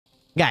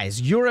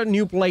Guys, you're a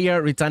new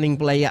player, returning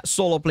player,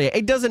 solo player.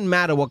 It doesn't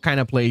matter what kind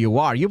of player you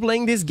are. You're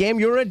playing this game,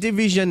 you're a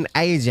division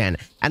agent.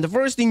 And the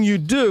first thing you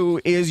do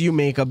is you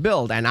make a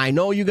build. And I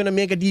know you're going to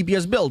make a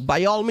DPS build.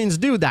 By all means,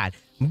 do that.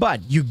 But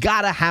you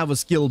gotta have a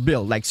skill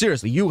build. Like,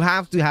 seriously, you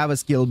have to have a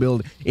skill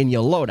build in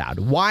your loadout.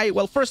 Why?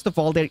 Well, first of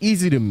all, they're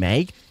easy to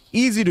make,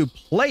 easy to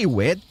play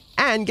with.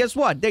 And guess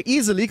what? They're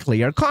easily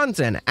clear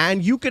content.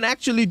 And you can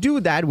actually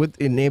do that with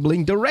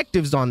enabling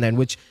directives on them,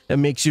 which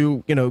makes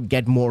you,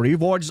 get more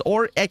rewards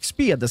or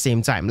XP at the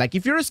same time. Like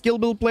if you're a skill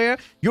build player,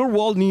 your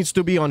world needs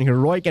to be on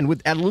heroic and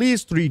with at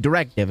least 3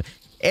 directive.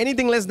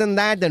 Anything less than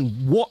that, then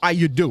what are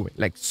you doing?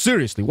 Like,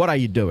 seriously, what are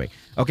you doing?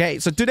 Okay,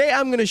 so today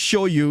I'm going to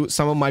show you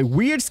some of my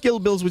weird skill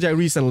builds which I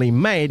recently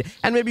made.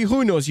 And maybe,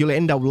 who knows, you'll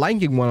end up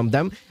liking one of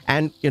them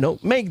and,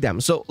 make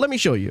them. So let me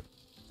show you.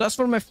 So as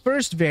for my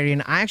first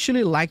variant, I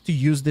actually like to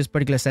use this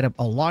particular setup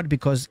a lot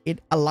because it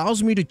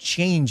allows me to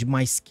change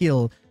my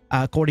skill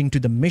according to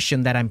the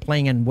mission that I'm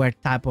playing and what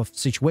type of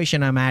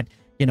situation I'm at.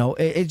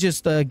 It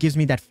just gives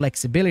me that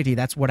flexibility.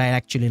 That's what I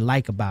actually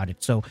like about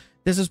it. So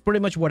this is pretty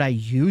much what I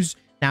use.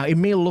 Now, it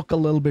may look a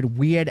little bit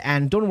weird,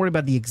 and don't worry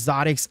about the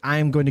exotics.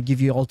 I'm going to give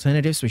you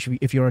alternatives, which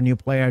if you're a new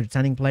player,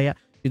 returning player,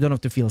 you don't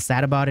have to feel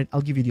sad about it.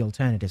 I'll give you the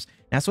alternatives.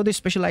 Now, for the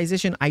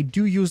specialization, I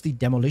do use the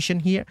demolition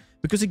here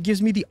because it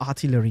gives me the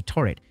artillery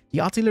turret.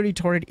 The artillery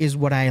turret is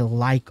what I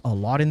like a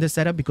lot in this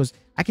setup because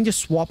I can just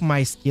swap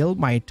my skill,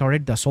 my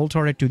turret, the soul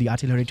turret to the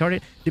artillery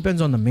turret.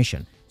 Depends on the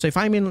mission. So if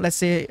I'm in, let's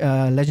say,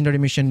 legendary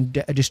mission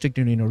district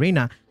in an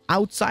arena,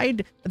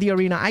 outside the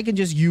arena, I can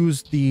just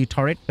use the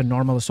turret, the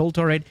normal soul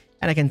turret,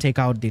 and I can take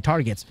out the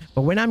targets.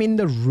 But when I'm in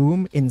the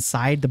room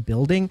inside the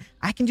building,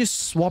 I can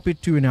just swap it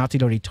to an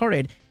artillery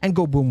turret and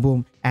go boom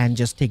boom and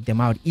just take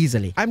them out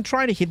easily. I'm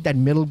trying to hit that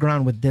middle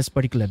ground with this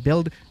particular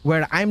build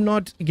where I'm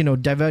not,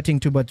 diverting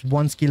to but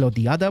one skill or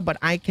the other, but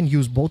I can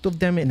use both of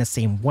them in the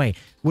same way,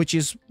 which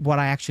is what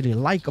I actually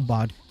like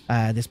about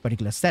this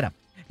particular setup.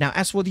 Now,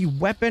 as for the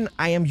weapon,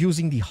 I am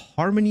using the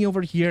Harmony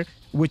over here,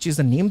 which is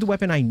a named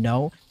weapon. I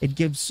know it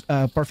gives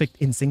perfect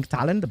in-sync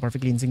talent, the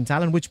perfectly in-sync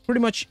talent, which pretty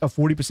much a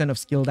 40% of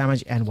skill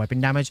damage and weapon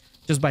damage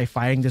just by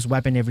firing this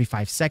weapon every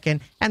 5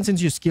 seconds. And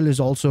since your skill is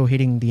also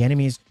hitting the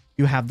enemies,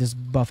 you have this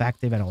buff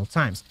active at all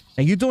times.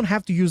 Now, you don't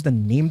have to use the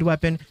named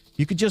weapon.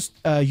 You could just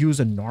use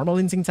a normal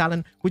in-sync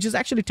talent, which is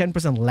actually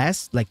 10%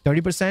 less, like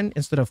 30%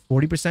 instead of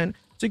 40%.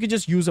 So you could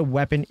just use a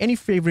weapon, any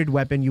favorite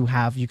weapon you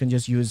have, you can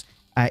just use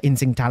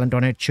in-sync talent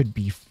on it, should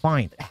be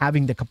fine.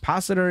 Having the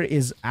capacitor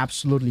is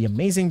absolutely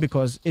amazing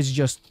because it's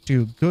just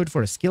too good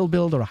for a skill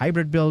build or a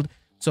hybrid build.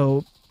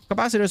 So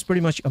capacitor is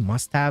pretty much a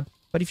must-have.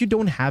 But if you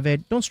don't have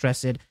it, don't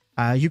stress it.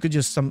 You could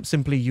just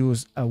simply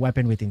use a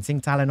weapon with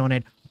in-sync talent on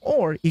it.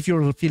 Or if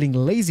you're feeling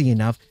lazy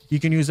enough, you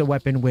can use a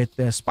weapon with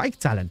spike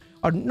talent.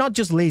 Or not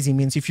just lazy,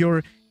 means if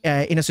you're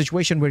in a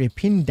situation where you're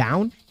pinned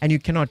down and you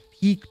cannot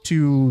peek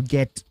to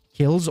get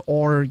kills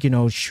or,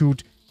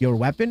 shoot your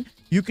weapon,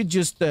 you could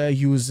just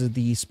use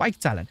the spike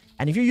talent.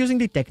 And if you're using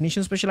the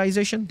technician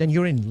specialization, then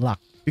you're in luck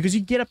because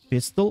you get a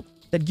pistol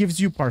that gives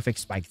you perfect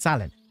spike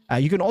talent.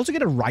 You can also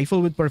get a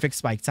rifle with perfect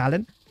spike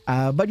talent,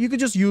 but you could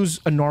just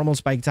use a normal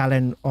spike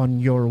talent on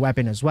your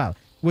weapon as well,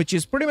 which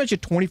is pretty much a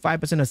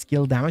 25% of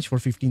skill damage for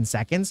 15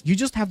 seconds. You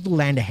just have to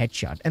land a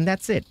headshot, and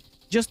that's it.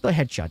 Just the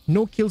headshot.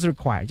 No kills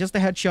required. Just the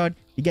headshot.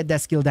 You get that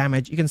skill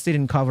damage. You can sit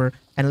in cover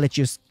and let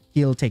your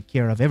skill take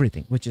care of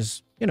everything, which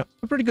is,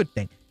 a pretty good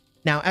thing.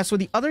 Now, as for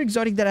the other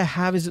exotic that I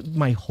have is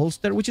my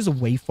holster, which is a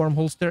waveform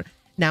holster.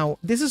 Now,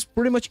 this is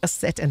pretty much a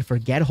set and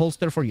forget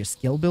holster for your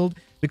skill build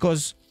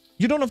because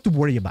you don't have to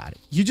worry about it.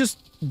 You just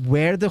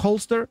wear the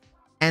holster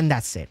and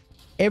that's it.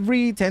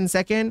 Every 10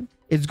 seconds,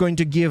 it's going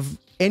to give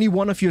any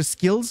one of your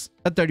skills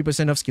a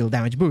 30% of skill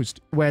damage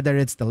boost, whether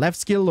it's the left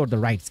skill or the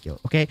right skill,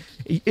 okay?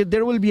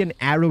 There will be an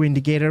arrow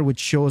indicator which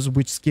shows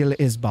which skill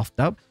is buffed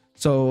up.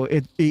 So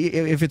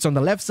if it's on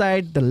the left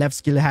side, the left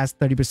skill has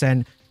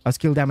 30% of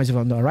skill damage. If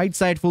on the right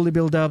side fully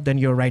built up, then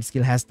your right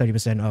skill has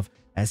 30% of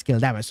skill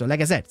damage. So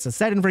like I said, it's a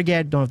set and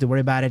forget. Don't have to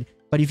worry about it.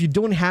 But if you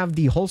don't have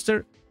the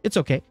holster, it's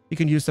okay. You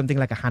can use something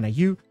like a Hana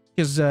Yu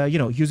because,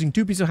 using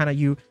 2 pieces of Hana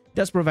Yu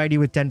does provide you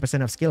with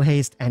 10% of skill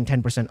haste and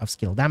 10% of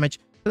skill damage.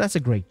 So that's a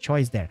great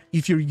choice there.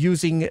 If you're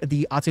using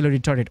the artillery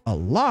turret a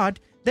lot,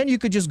 then you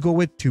could just go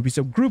with 2 pieces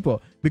of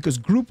Grupo because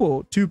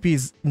Grupo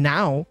 2-piece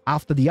now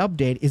after the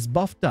update is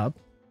buffed up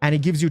and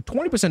it gives you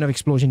 20% of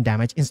explosion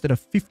damage instead of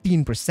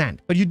 15%.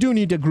 But you do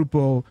need a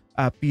Grupo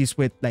piece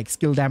with like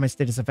skill damage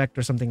status effect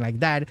or something like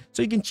that,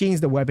 so you can change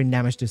the weapon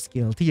damage to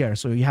skill tier.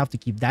 So you have to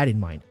keep that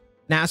in mind.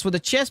 Now, as for the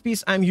chest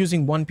piece, I'm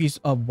using 1 piece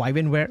of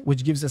Wyvern,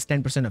 which gives us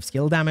 10% of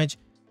skill damage.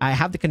 I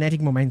have the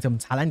kinetic momentum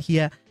talent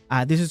here.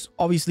 This is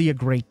obviously a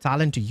great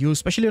talent to use,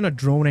 especially on a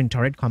drone and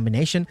turret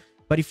combination.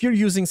 But if you're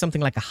using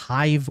something like a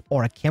Hive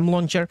or a Chem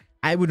Launcher,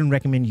 I wouldn't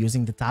recommend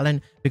using the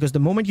talent because the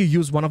moment you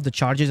use one of the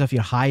charges of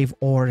your Hive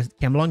or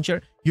Chem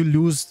Launcher, you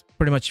lose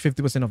pretty much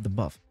 50% of the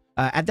buff.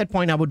 At that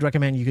point, I would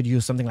recommend you could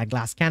use something like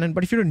Glass Cannon.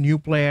 But if you're a new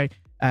player,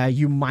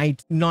 you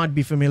might not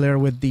be familiar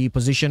with the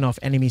position of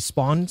enemy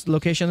spawns,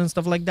 location, and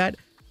stuff like that.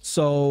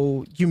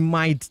 So you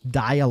might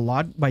die a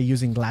lot by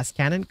using glass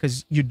cannon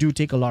because you do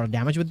take a lot of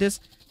damage with this.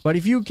 But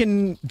if you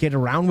can get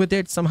around with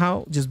it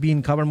somehow, just be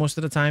in cover most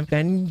of the time,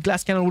 then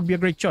glass cannon would be a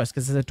great choice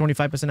because it's a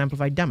 25%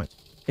 amplified damage.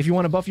 If you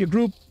want to buff your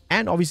group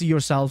and obviously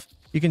yourself,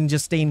 you can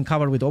just stay in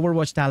cover with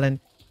Overwatch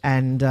talent,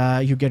 and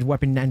you get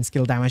weapon and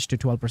skill damage to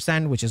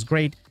 12%, which is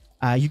great.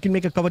 You can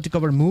make a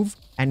cover-to-cover move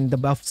and the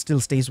buff still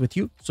stays with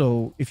you.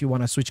 So if you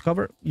want to switch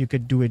cover, you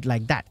could do it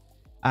like that.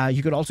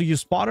 You could also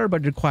use Spotter,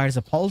 but it requires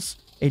a pulse.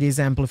 It is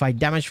amplified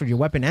damage for your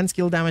weapon and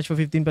skill damage for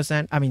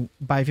 15%. I mean,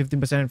 by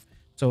 15%.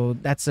 So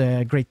that's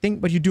a great thing,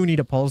 but you do need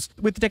a pulse.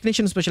 With the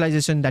Technician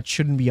specialization, that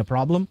shouldn't be a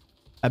problem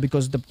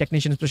because the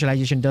Technician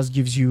specialization does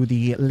gives you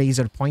the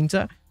laser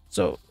pointer.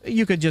 So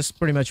you could just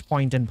pretty much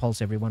point and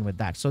pulse everyone with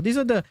that. So these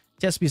are the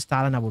chest piece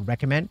talent I would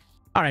recommend.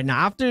 All right, now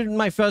after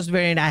my first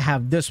variant, I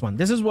have this one.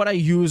 This is what I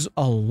use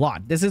a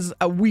lot. This is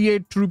a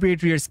weird True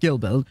Patriot skill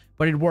build,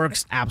 but it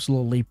works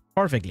absolutely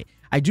perfectly.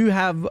 I do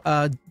have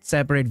a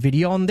separate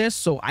video on this,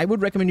 so I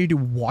would recommend you to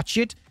watch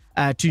it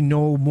to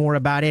know more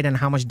about it and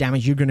how much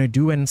damage you're going to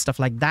do and stuff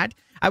like that.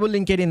 I will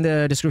link it in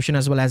the description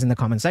as well as in the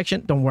comment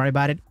section. Don't worry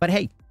about it. But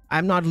hey,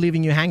 I'm not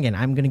leaving you hanging.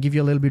 I'm going to give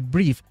you a little bit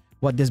brief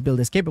what this build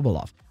is capable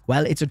of.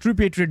 Well, it's a True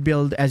Patriot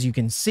build. As you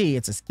can see,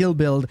 it's a skill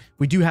build.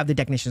 We do have the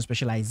Technician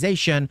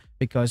specialization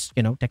because,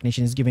 you know,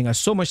 Technician is giving us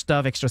so much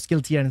stuff, extra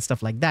skill tier and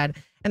stuff like that.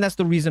 And that's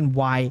the reason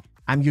why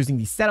I'm using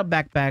the setup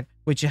backpack,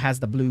 which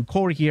has the blue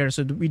core here.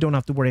 So we don't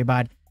have to worry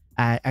about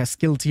a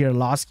skill tier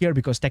loss here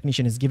because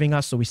Technician is giving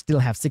us. So we still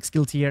have 6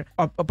 skill tier.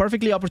 A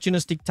perfectly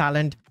opportunistic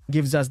talent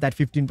gives us that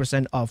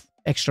 15% of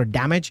extra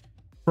damage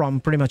from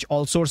pretty much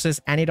all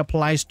sources. And it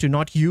applies to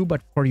not you,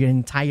 but for your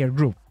entire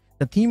group.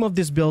 The theme of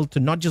this build to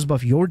not just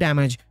buff your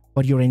damage,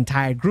 but your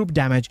entire group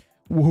damage,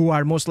 who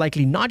are most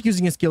likely not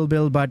using a skill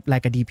build, but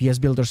like a DPS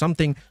build or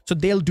something. So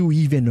they'll do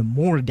even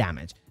more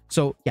damage.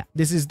 So yeah,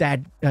 this is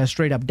that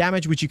straight up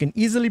damage, which you can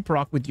easily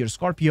proc with your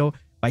Scorpio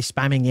by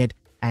spamming it.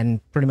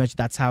 And pretty much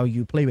that's how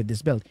you play with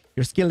this build.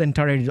 Your skill and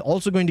turret is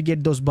also going to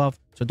get those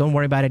buffs. So don't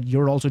worry about it.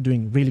 You're also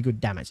doing really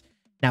good damage.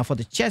 Now for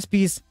the chest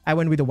piece, I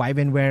went with the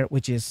Wyvern Wear,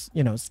 which is,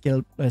 you know,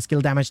 skill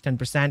damage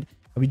 10%.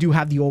 We do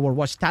have the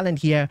Overwatch talent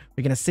here.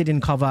 We're going to sit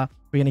in cover.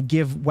 We're going to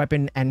give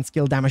weapon and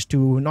skill damage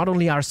to not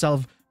only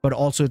ourselves, but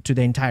also to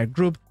the entire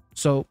group.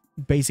 So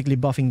basically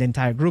buffing the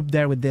entire group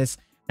there with this.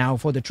 Now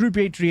for the True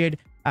Patriot,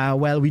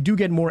 well, we do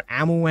get more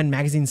ammo and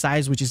magazine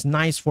size, which is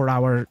nice for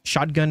our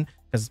shotgun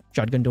because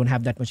shotgun don't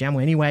have that much ammo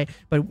anyway.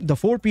 But the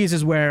 4-piece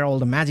is where all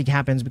the magic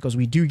happens because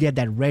we do get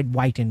that red,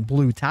 white, and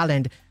blue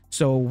talent.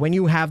 So when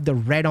you have the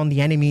red on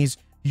the enemies,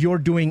 you're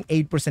doing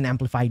 8%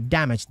 amplified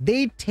damage.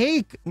 They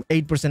take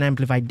 8%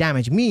 amplified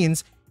damage,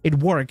 means it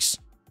works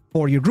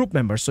for your group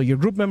members. So your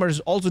group members is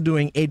also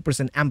doing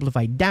 8%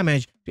 amplified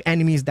damage to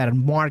enemies that are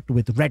marked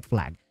with red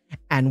flag.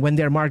 And when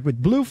they're marked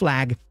with blue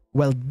flag,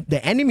 well,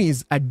 the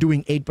enemies are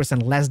doing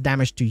 8% less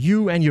damage to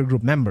you and your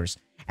group members.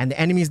 And the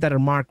enemies that are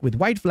marked with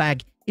white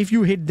flag, if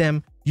you hit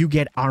them, you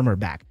get armor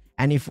back.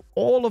 And if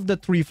all of the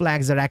 3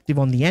 flags are active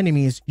on the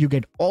enemies, you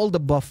get all the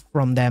buff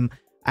from them.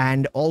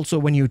 And also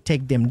when you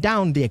take them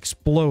down, they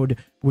explode,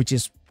 which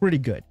is pretty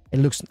good. It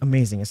looks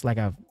amazing. It's like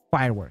a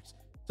fireworks.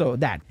 So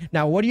that.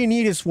 Now, what you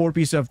need is 4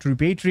 pieces of True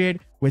Patriot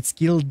with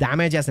skill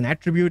damage as an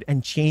attribute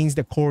and change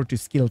the core to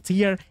skill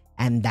tier.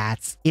 And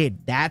that's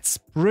it. That's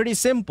pretty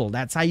simple.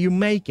 That's how you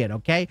make it,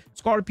 okay?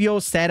 Scorpio,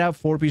 setup,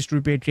 4-piece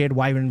True Patriot,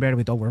 Wyvern Bear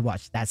with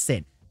Overwatch. That's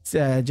it.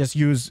 Just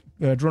use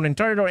drone and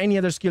turret or any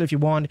other skill if you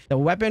want. The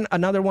weapon,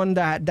 another one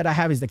that I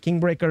have is the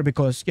Kingbreaker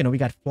because, you know, we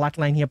got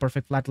flatline here,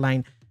 perfect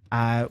flatline.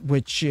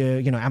 Which,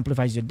 you know,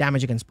 amplifies your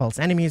damage against pulse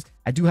enemies.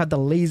 I do have the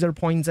laser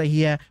pointer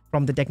here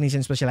from the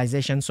Technician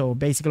specialization. So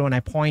basically when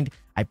I point,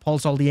 I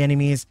pulse all the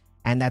enemies,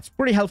 and that's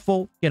pretty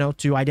helpful, you know,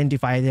 to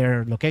identify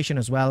their location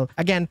as well.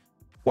 Again,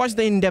 watch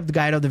the in-depth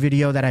guide of the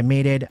video that I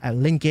made it. I'll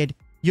link it.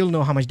 You'll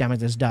know how much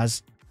damage this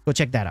does. Go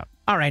check that out.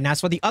 All right, now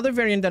as for the other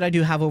variant that I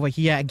do have over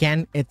here,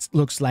 again, it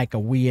looks like a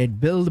weird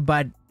build,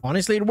 but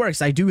honestly, it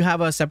works. I do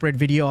have a separate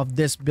video of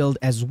this build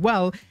as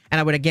well, and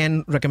I would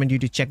again recommend you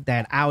to check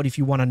that out if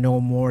you want to know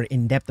more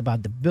in depth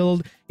about the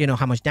build, you know,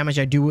 how much damage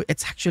I do.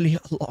 It's actually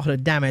a lot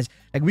of damage.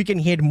 Like we can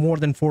hit more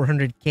than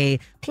 400k,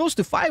 close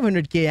to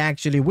 500k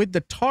actually with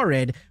the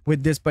turret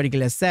with this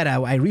particular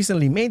setup. I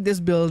recently made this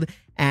build,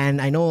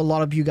 and I know a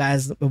lot of you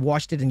guys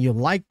watched it and you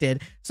liked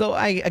it. So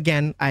I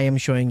am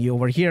showing you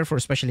over here for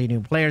especially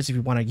new players if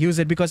you want to use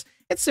it because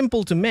it's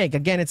simple to make.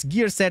 Again, it's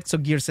gear set, so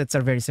gear sets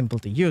are very simple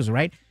to use,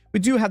 right? We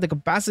do have the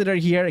capacitor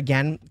here.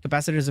 Again,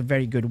 capacitor is a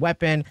very good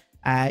weapon.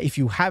 If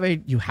you have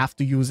it, you have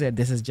to use it.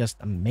 This is just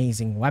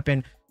amazing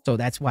weapon. So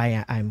that's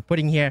why I'm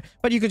putting here.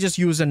 But you could just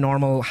use a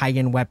normal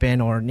high-end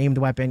weapon or named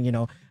weapon, you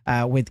know,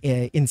 with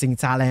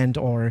Instinct talent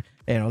or,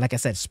 you know, like I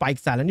said,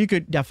 Spike talent. You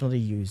could definitely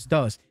use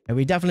those. And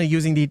we're definitely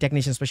using the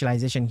Technician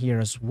specialization here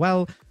as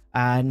well.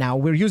 Now,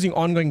 we're using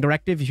Ongoing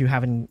Directive if you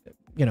haven't,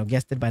 you know,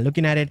 guessed it by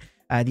looking at it.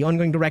 The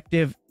Ongoing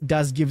Directive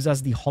gives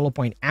us the hollow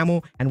point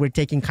ammo, and we're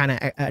taking kind of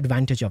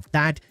advantage of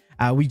that.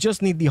 We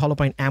just need the hollow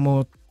point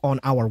ammo on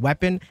our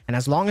weapon, and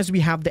as long as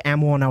we have the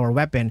ammo on our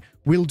weapon,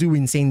 we'll do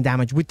insane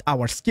damage with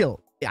our skill.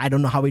 I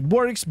don't know how it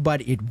works,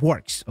 but it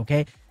works.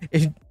 Okay,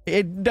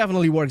 it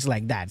definitely works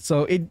like that.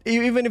 So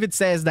even if it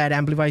says that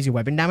amplifies your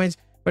weapon damage,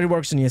 but it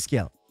works on your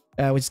skill,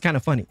 which is kind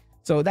of funny.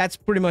 So that's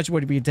pretty much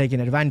what we're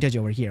taking advantage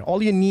over here.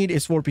 All you need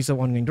is 4 pieces of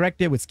ongoing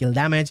directive with skill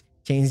damage.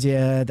 Change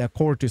the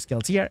core to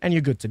skill tier, and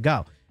you're good to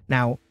go.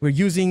 Now we're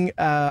using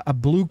a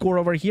blue core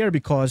over here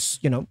because,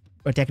 you know,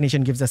 a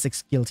technician gives us 6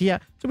 skill tier,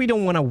 so we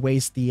don't want to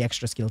waste the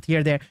extra skill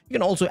tier there. You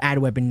can also add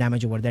weapon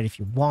damage over there if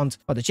you want.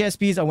 For the chest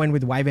piece, I went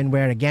with Wyvern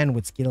Wear again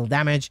with skill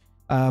damage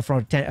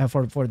for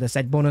the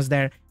set bonus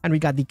there, and we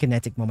got the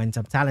kinetic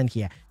momentum talent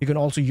here. You can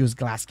also use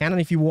glass cannon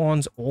if you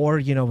want, or,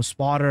 you know,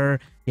 spotter,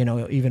 you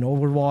know, even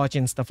Overwatch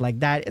and stuff like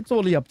that. It's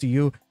totally up to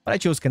you, but I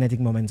chose kinetic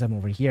momentum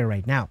over here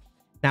right now.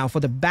 Now for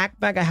the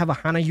backpack, I have a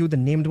Hanayu, the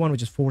named one,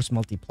 which is Force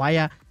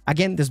Multiplier.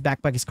 Again, this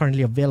backpack is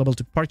currently available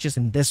to purchase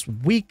in this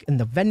week in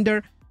the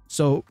vendor,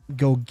 so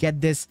go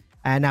get this.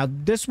 And now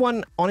this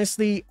one,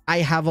 honestly, I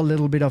have a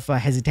little bit of a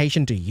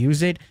hesitation to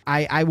use it.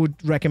 I would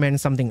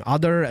recommend something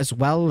other as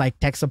well, like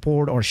tech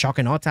support or shock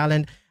and awe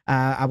talent.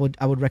 I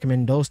would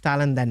recommend those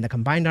talent than the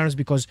combined arms,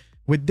 because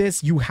with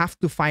this you have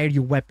to fire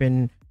your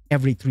weapon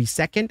every 3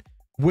 seconds,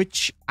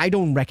 which I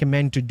don't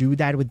recommend to do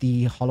that with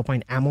the hollow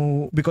point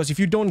ammo, because if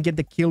you don't get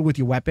the kill with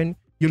your weapon,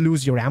 you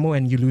lose your ammo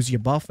and you lose your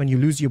buff. When you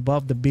lose your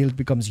buff, the build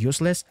becomes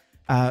useless.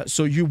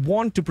 So you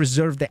want to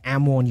preserve the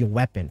ammo on your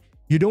weapon.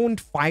 You don't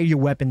fire your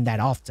weapon that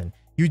often.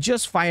 You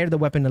just fire the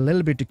weapon a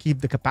little bit to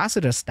keep the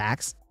capacitor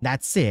stacks.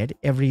 That's it.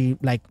 Every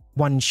like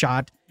 1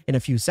 shot in a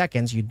few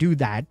seconds, you do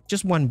that,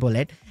 just 1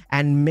 bullet,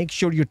 and make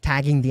sure you're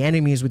tagging the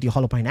enemies with your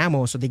hollow point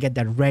ammo so they get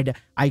that red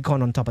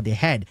icon on top of their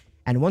head.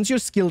 And once your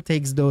skill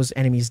takes those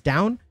enemies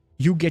down,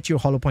 you get your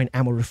hollow point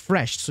ammo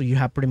refreshed, so you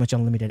have pretty much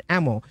unlimited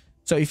ammo.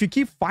 So if you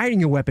keep firing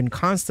your weapon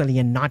constantly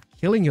and not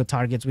killing your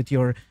targets with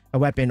your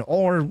weapon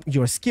or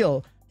your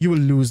skill, you will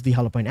lose the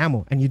hollow point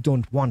ammo, and you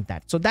don't want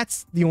that. So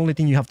that's the only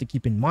thing you have to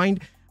keep in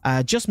mind.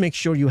 Just make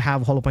sure you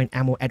have hollow point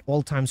ammo at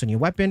all times on your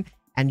weapon,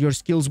 and your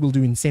skills will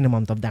do insane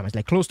amount of damage,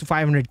 like close to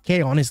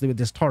 500k honestly with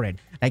this turret.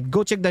 Like,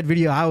 go check that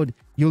video out,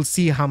 you'll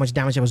see how much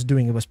damage I was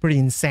doing. It was pretty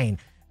insane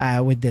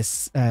with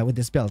this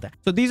build.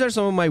 So these are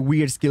some of my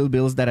weird skill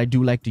builds that I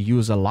do like to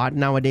use a lot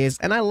nowadays,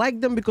 and I like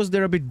them because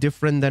they're a bit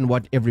different than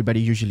what everybody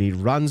usually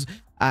runs.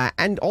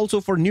 And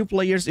also for new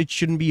players, it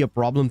shouldn't be a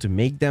problem to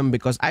make them,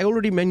 because I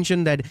already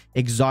mentioned that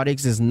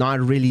exotics is not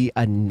really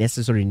a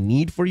necessary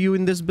need for you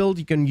in this build.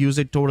 You can use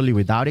it totally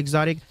without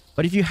exotic.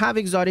 But if you have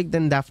exotic,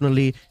 then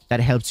definitely that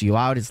helps you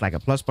out. It's like a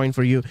plus point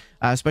for you,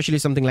 especially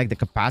something like the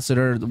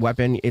capacitor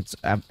weapon. It's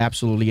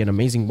absolutely an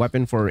amazing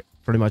weapon for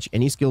pretty much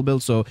any skill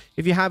build. So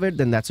if you have it,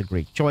 then that's a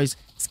great choice.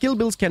 Skill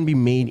builds can be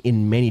made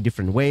in many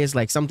different ways.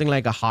 Like something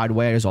like a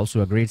hardware is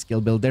also a great skill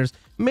build. There's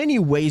many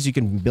ways you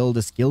can build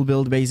a skill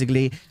build,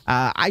 basically.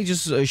 I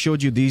just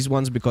showed you these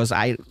ones because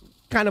I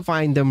kind of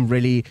find them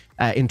really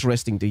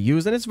interesting to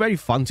use, and it's very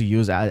fun to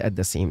use at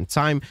the same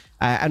time.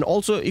 And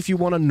also, if you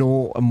want to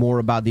know more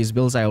about these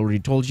builds, I already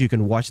told you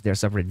can watch their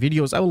separate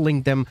videos. I will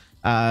link them,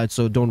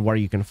 so don't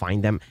worry, you can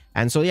find them.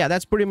 And so yeah,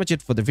 that's pretty much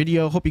it for the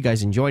video. Hope you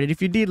guys enjoyed it.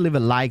 If you did, leave a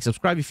like,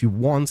 subscribe if you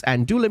want,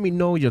 and do let me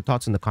know your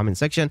thoughts in the comment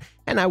section,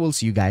 and I will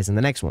see you guys in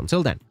the next one.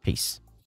 Till then, peace.